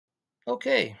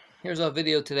Okay, here's our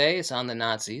video today. It's on the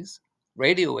Nazis,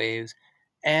 radio waves,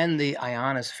 and the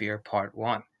ionosphere part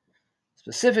 1.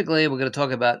 Specifically, we're going to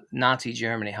talk about Nazi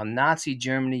Germany, how Nazi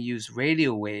Germany used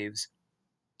radio waves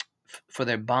for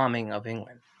their bombing of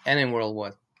England and in World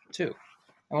War II. And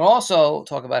we'll also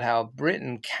talk about how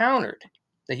Britain countered.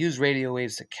 They used radio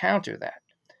waves to counter that.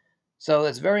 So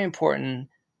it's very important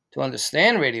to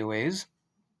understand radio waves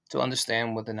to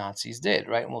understand what the Nazis did,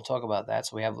 right? And we'll talk about that.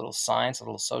 So we have a little science, a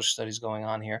little social studies going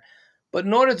on here. But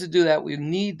in order to do that, we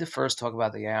need to first talk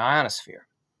about the ionosphere.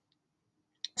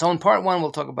 So in part 1,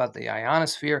 we'll talk about the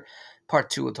ionosphere. Part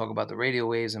 2, we'll talk about the radio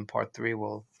waves. And part 3,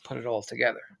 we'll put it all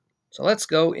together. So let's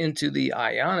go into the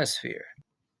ionosphere.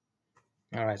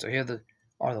 All right, so here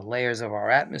are the layers of our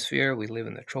atmosphere. We live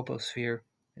in the troposphere,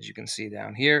 as you can see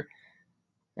down here.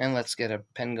 And let's get a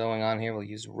pen going on here. We'll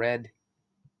use red.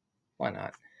 Why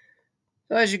not?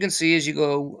 So as you can see, as you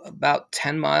go about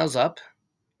 10 miles up,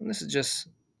 and this is just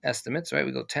estimates, right?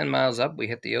 We go 10 miles up, we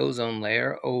hit the ozone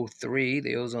layer, O3.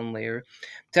 The ozone layer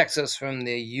protects us from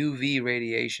the UV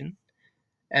radiation.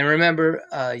 And remember,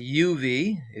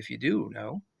 UV, if you do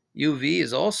know, UV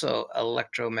is also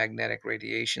electromagnetic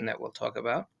radiation that we'll talk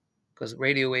about, because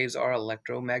radio waves are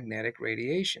electromagnetic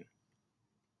radiation.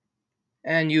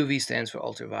 And UV stands for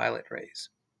ultraviolet rays.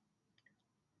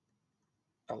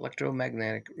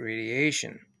 Electromagnetic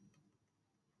radiation,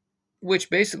 which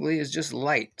basically is just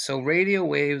light. So radio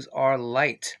waves are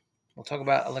light. We'll talk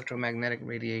about electromagnetic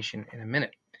radiation in a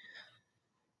minute.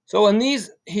 So in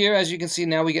these here, as you can see,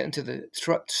 now we get into the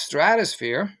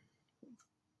stratosphere.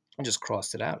 I just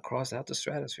crossed out the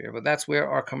stratosphere. But that's where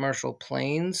our commercial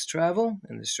planes travel,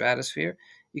 in the stratosphere.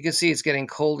 You can see it's getting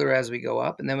colder as we go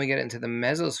up. And then we get into the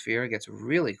mesosphere. It gets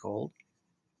really cold,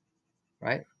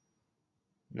 right?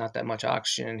 Not that much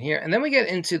oxygen in here. And then we get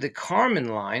into the Kármán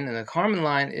line, and the Kármán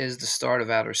line is the start of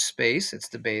outer space. It's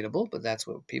debatable, but that's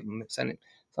what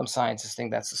some scientists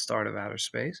think that's the start of outer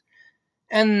space.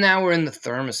 And now we're in the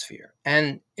thermosphere.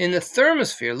 And in the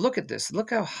thermosphere, look at this. Look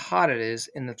how hot it is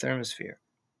in the thermosphere.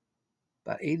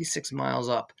 About 86 miles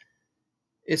up.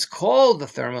 It's called the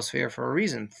thermosphere for a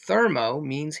reason. Thermo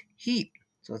means heat.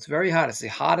 So it's very hot. It's the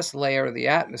hottest layer of the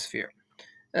atmosphere.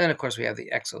 And then, of course, we have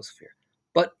the exosphere.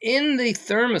 But in the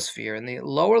thermosphere, in the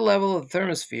lower level of the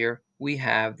thermosphere, we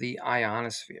have the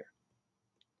ionosphere.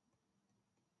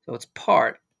 So it's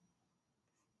part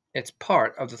of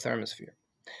the thermosphere.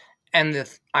 And the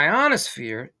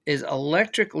ionosphere is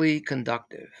electrically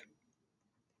conductive.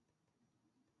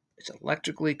 It's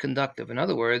electrically conductive. In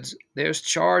other words, there's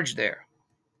charge there.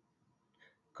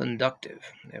 Conductive.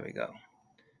 There we go.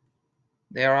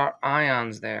 There are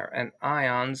ions there, and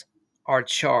ions are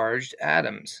charged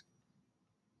atoms.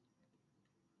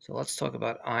 So let's talk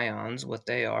about ions, what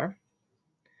they are.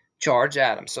 Charged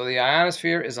atoms. So the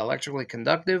ionosphere is electrically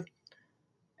conductive,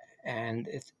 and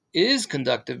it is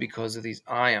conductive because of these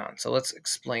ions. So let's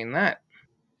explain that.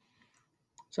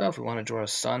 So if we want to draw a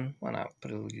sun, why not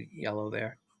put a little yellow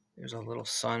there? There's a little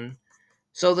sun.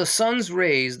 So the sun's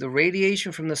rays, the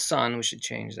radiation from the sun, we should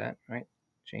change that, right?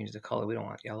 Change the color. We don't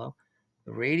want yellow.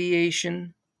 The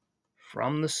radiation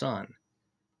from the sun,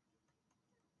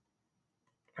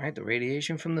 right? The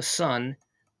radiation from the sun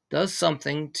does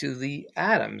something to the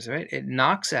atoms, right? It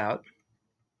knocks out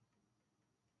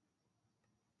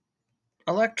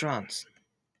electrons,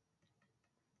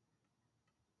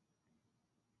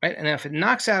 right? And if it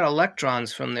knocks out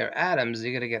electrons from their atoms,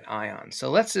 you're going to get ions. So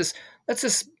let's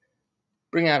just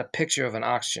bring out a picture of an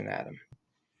oxygen atom.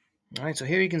 All right, so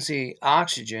here you can see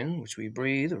oxygen, which we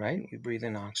breathe, right? We breathe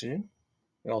in oxygen.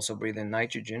 We also breathe in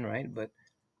nitrogen, right? But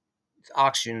it's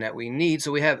oxygen that we need.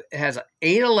 So it has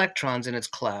 8 electrons in its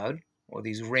cloud, or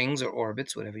these rings or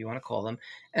orbits, whatever you want to call them.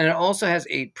 And it also has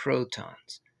 8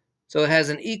 protons. So it has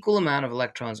an equal amount of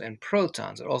electrons and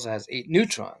protons. It also has 8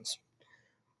 neutrons.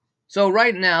 So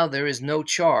right now, there is no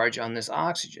charge on this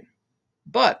oxygen.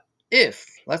 But if,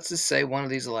 let's just say, one of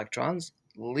these electrons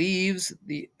leaves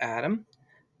the atom,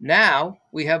 now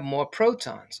we have more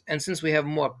protons. And since we have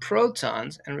more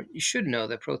protons, and you should know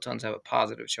that protons have a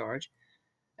positive charge,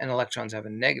 and electrons have a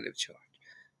negative charge,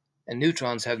 and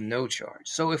neutrons have no charge.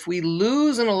 So if we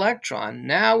lose an electron,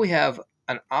 now we have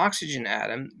an oxygen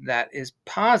atom that is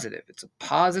positive. It's a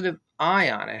positive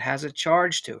ion. It has a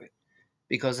charge to it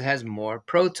because it has more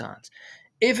protons.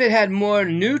 If it had more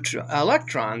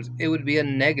electrons, it would be a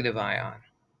negative ion.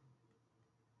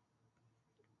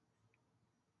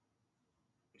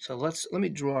 So let me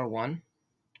draw one.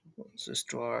 Let's just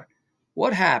draw.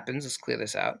 What happens, let's clear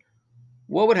this out.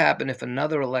 What would happen if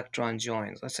another electron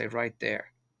joins? Let's say right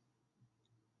there.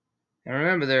 And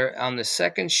remember, there on the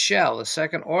second shell, the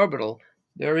second orbital,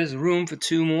 there is room for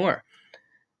 2 more.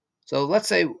 So let's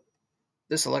say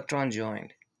this electron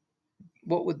joined.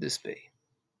 What would this be?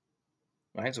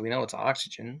 Right, so we know it's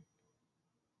oxygen.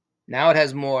 Now it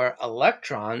has more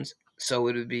electrons, so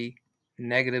it would be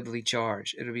negatively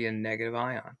charged. It would be a negative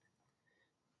ion.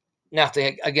 Now, if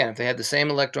they had the same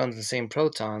electrons and the same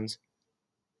protons,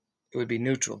 it would be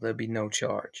neutral. There'd be no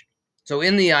charge. So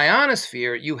in the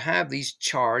ionosphere, you have these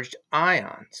charged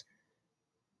ions.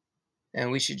 And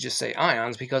we should just say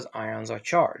ions because ions are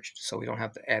charged. So we don't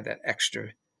have to add that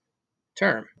extra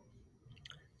term.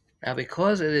 Now,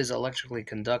 because it is electrically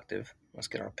conductive, let's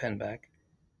get our pen back.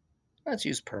 Let's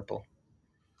use purple.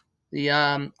 The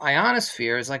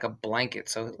ionosphere is like a blanket.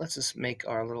 So let's just make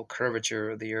our little curvature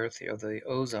of the Earth here, the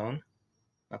ozone.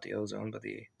 Not the ozone, but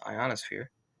the ionosphere.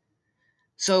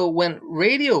 So when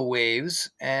radio waves,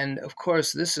 and of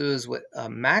course this is what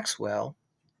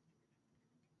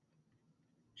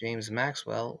James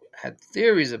Maxwell, had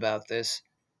theories about this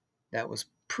that was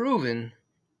proven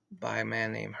by a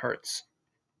man named Hertz.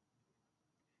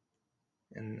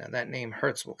 And that name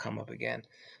Hertz will come up again.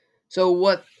 So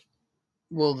what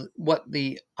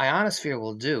the ionosphere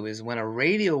will do is when a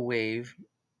radio wave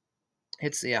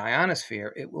hits the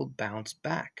ionosphere, it will bounce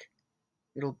back.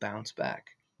 It'll bounce back.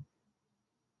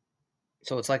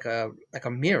 So it's like a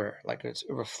mirror, like it's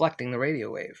reflecting the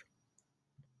radio wave.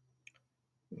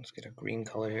 Let's get a green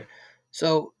color here.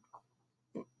 So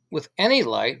with any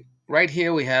light, right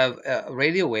here we have a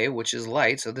radio wave, which is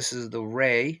light. So this is the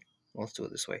ray. Let's do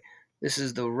it this way. This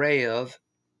is the ray of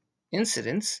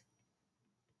incidence.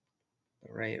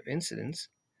 The ray of incidence.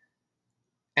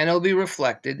 And it'll be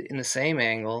reflected in the same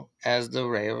angle as the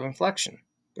ray of reflection,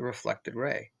 the reflected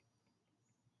ray,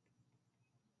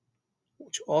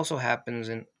 which also happens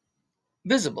in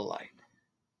visible light.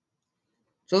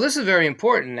 So this is very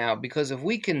important now, because if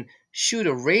we can shoot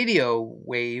a radio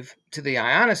wave to the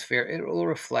ionosphere, it will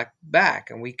reflect back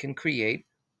and we can create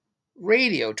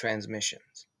radio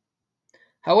transmissions.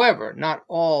 However, not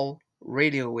all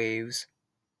radio waves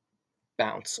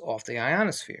bounce off the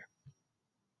ionosphere.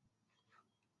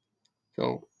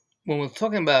 So when we're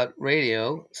talking about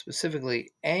radio,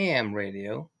 specifically AM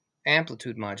radio,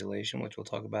 amplitude modulation, which we'll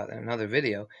talk about in another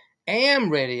video, AM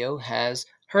radio has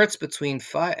hertz between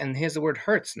 5, and here's the word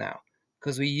hertz now,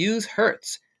 because we use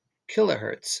hertz,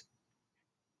 kilohertz,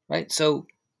 right? So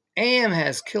AM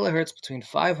has kilohertz between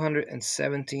 500 and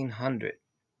 1700.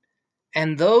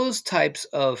 And those types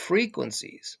of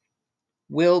frequencies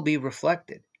will be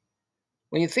reflected.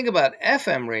 When you think about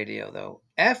FM radio, though,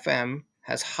 FM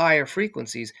has higher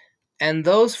frequencies, and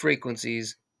those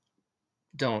frequencies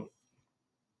don't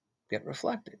get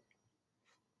reflected.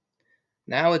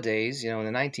 Nowadays, in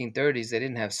the 1930s, they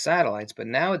didn't have satellites, but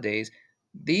nowadays,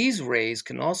 these rays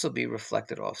can also be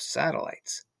reflected off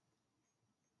satellites,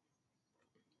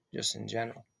 just in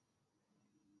general.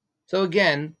 So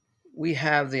again, we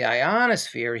have the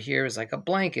ionosphere here is like a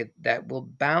blanket that will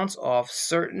bounce off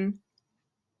certain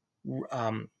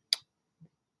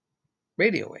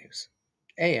radio waves,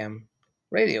 AM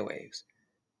radio waves,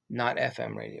 not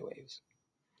FM radio waves.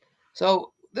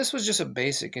 So this was just a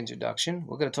basic introduction.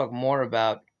 We're going to talk more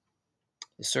about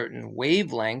the certain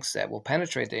wavelengths that will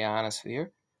penetrate the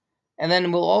ionosphere. And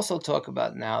then we'll also talk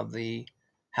about now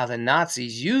how the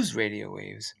Nazis used radio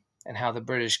waves and how the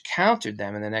British countered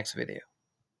them in the next video.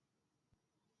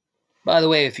 By the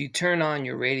way, if you turn on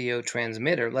your radio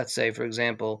transmitter, let's say, for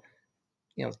example,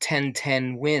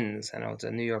 1010 WINS. I know it's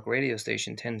a New York radio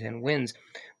station, 1010 WINS.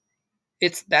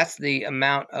 That's the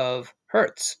amount of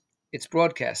hertz it's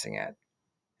broadcasting at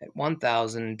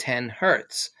 1010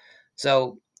 hertz.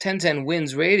 So 1010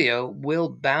 WINS radio will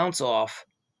bounce off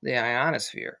the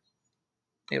ionosphere.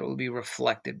 It will be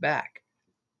reflected back.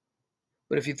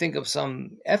 But if you think of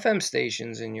some FM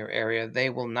stations in your area, they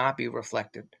will not be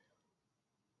reflected.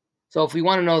 So if we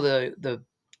want to know the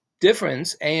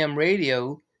difference, AM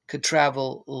radio could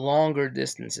travel longer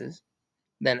distances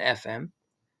than FM.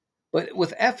 But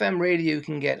with FM radio, you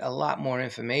can get a lot more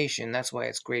information. That's why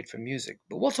it's great for music.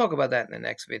 But we'll talk about that in the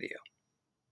next video.